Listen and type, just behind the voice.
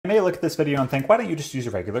may look at this video and think, why don't you just use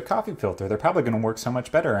a regular coffee filter? They're probably going to work so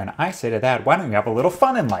much better. And I say to that, why don't you have a little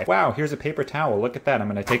fun in life? Wow, here's a paper towel. Look at that. I'm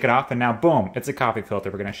going to take it off and now boom, it's a coffee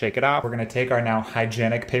filter. We're going to shake it off. We're going to take our now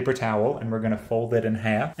hygienic paper towel and we're going to fold it in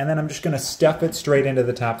half. And then I'm just going to stuff it straight into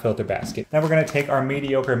the top filter basket. Then we're going to take our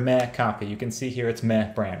mediocre meh coffee. You can see here it's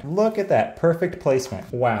meh brand. Look at that, perfect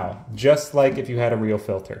placement. Wow, just like if you had a real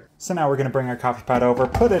filter. So now we're going to bring our coffee pot over,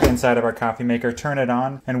 put it inside of our coffee maker, turn it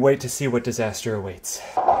on, and wait to see what disaster awaits.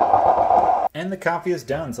 And the coffee is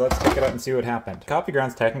done, so let's take it out and see what happened. Coffee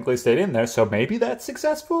grounds technically stayed in there, so maybe that's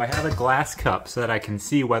successful. I have a glass cup so that I can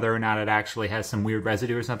see whether or not it actually has some weird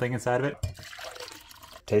residue or something inside of it.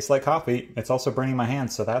 Tastes like coffee. It's also burning my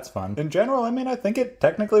hands, so that's fun. In general, I mean, I think it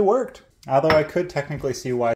technically worked. Although I could technically see why